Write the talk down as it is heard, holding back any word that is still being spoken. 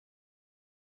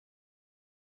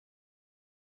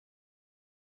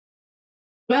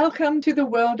Welcome to the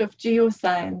world of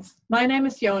geoscience. My name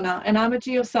is Jona and I'm a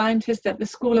geoscientist at the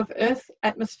School of Earth,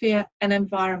 Atmosphere and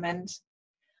Environment.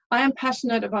 I am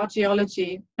passionate about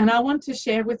geology and I want to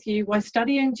share with you why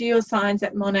studying geoscience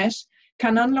at Monash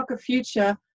can unlock a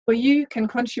future where you can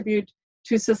contribute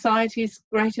to society's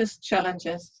greatest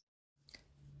challenges.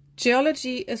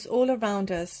 Geology is all around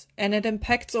us and it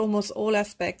impacts almost all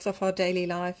aspects of our daily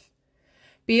life.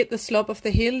 Be it the slope of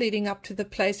the hill leading up to the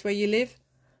place where you live,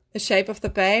 the shape of the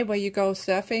bay where you go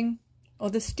surfing, or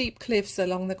the steep cliffs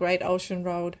along the Great Ocean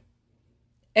Road.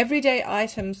 Everyday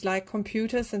items like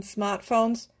computers and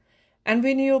smartphones and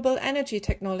renewable energy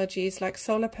technologies like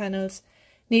solar panels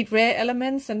need rare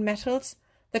elements and metals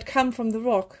that come from the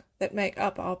rock that make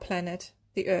up our planet,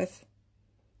 the Earth.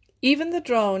 Even the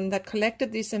drone that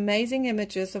collected these amazing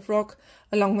images of rock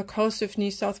along the coast of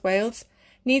New South Wales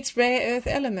needs rare earth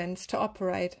elements to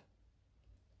operate.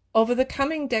 Over the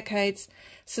coming decades,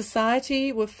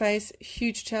 society will face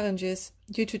huge challenges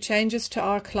due to changes to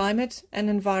our climate and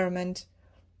environment,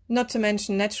 not to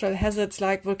mention natural hazards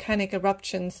like volcanic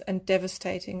eruptions and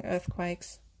devastating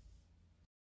earthquakes.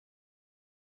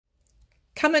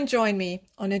 Come and join me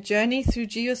on a journey through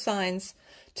geoscience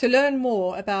to learn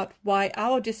more about why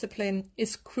our discipline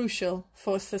is crucial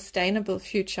for a sustainable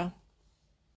future.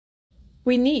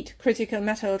 We need critical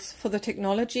metals for the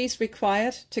technologies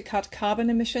required to cut carbon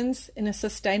emissions in a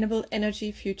sustainable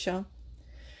energy future.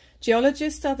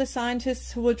 Geologists are the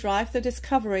scientists who will drive the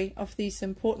discovery of these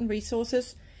important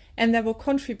resources, and they will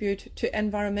contribute to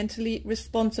environmentally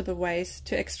responsible ways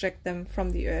to extract them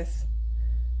from the earth.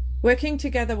 Working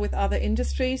together with other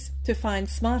industries to find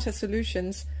smarter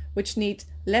solutions which need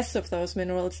less of those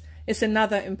minerals is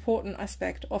another important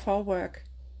aspect of our work.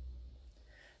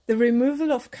 The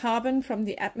removal of carbon from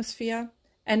the atmosphere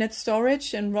and its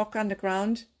storage in rock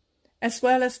underground, as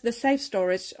well as the safe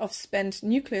storage of spent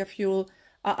nuclear fuel,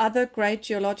 are other great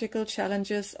geological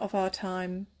challenges of our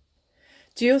time.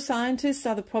 Geoscientists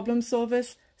are the problem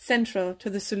solvers central to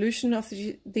the solution of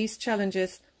these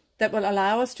challenges that will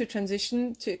allow us to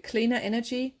transition to a cleaner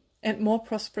energy and more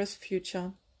prosperous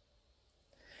future.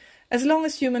 As long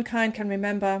as humankind can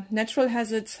remember, natural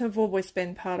hazards have always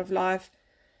been part of life.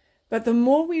 But the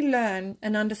more we learn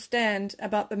and understand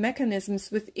about the mechanisms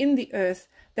within the earth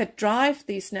that drive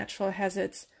these natural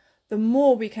hazards, the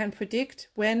more we can predict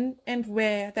when and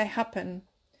where they happen.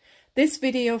 This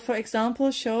video, for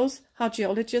example, shows how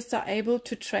geologists are able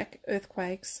to track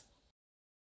earthquakes.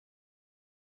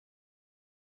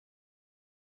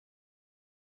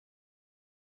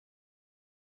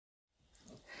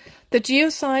 The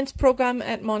Geoscience program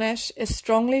at Monash is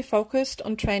strongly focused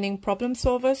on training problem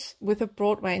solvers with a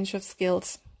broad range of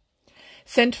skills.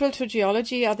 Central to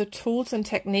geology are the tools and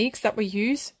techniques that we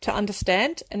use to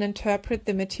understand and interpret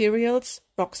the materials,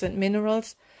 rocks and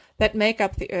minerals that make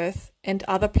up the Earth and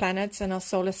other planets in our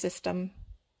solar system.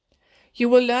 You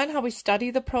will learn how we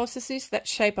study the processes that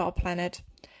shape our planet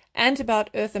and about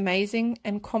Earth's amazing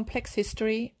and complex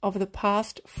history over the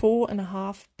past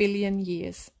 4.5 billion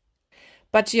years.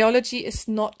 But geology is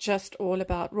not just all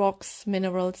about rocks,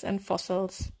 minerals and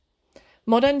fossils.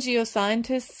 Modern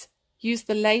geoscientists use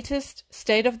the latest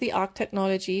state-of-the-art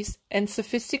technologies and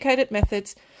sophisticated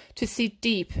methods to see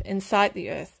deep inside the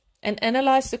Earth and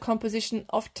analyze the composition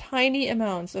of tiny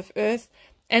amounts of Earth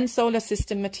and solar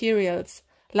system materials,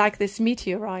 like this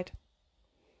meteorite.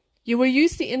 You will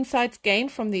use the insights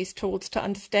gained from these tools to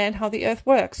understand how the Earth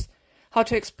works, how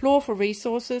to explore for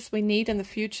resources we need in the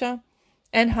future,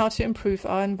 and how to improve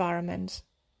our environment.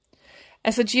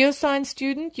 As a geoscience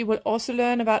student, you will also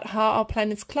learn about how our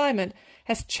planet's climate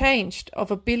has changed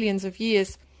over billions of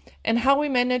years and how we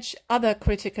manage other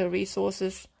critical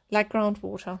resources like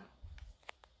groundwater.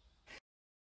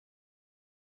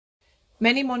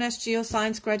 Many Monash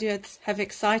geoscience graduates have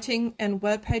exciting and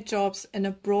well-paid jobs in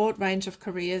a broad range of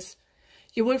careers.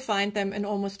 You will find them in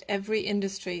almost every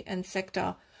industry and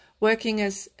sector, working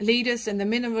as leaders in the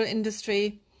mineral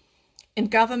industry, in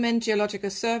government geological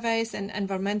surveys and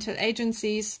environmental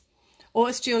agencies, or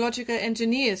as geological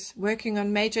engineers working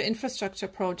on major infrastructure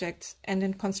projects and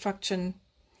in construction,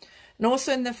 and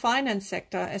also in the finance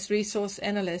sector as resource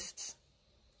analysts.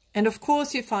 And of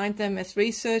course you find them as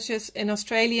researchers in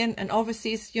Australian and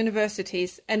overseas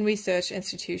universities and research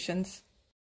institutions.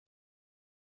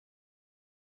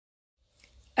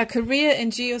 A career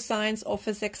in geoscience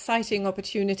offers exciting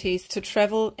opportunities to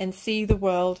travel and see the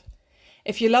world.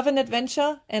 If you love an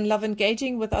adventure and love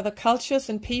engaging with other cultures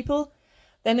and people,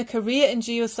 then a career in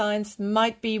geoscience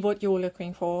might be what you're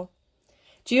looking for.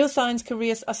 Geoscience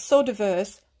careers are so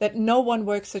diverse that no one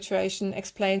work situation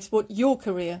explains what your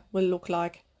career will look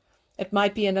like. It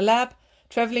might be in a lab,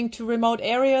 traveling to remote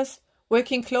areas,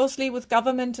 working closely with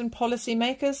government and policy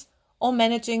makers, or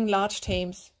managing large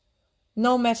teams.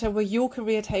 No matter where your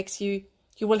career takes you,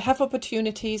 you will have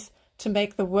opportunities to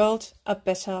make the world a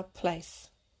better place.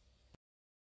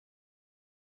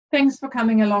 Thanks for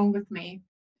coming along with me.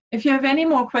 If you have any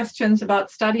more questions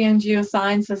about studying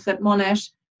geosciences at Monash,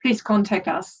 please contact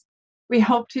us. We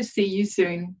hope to see you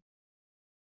soon.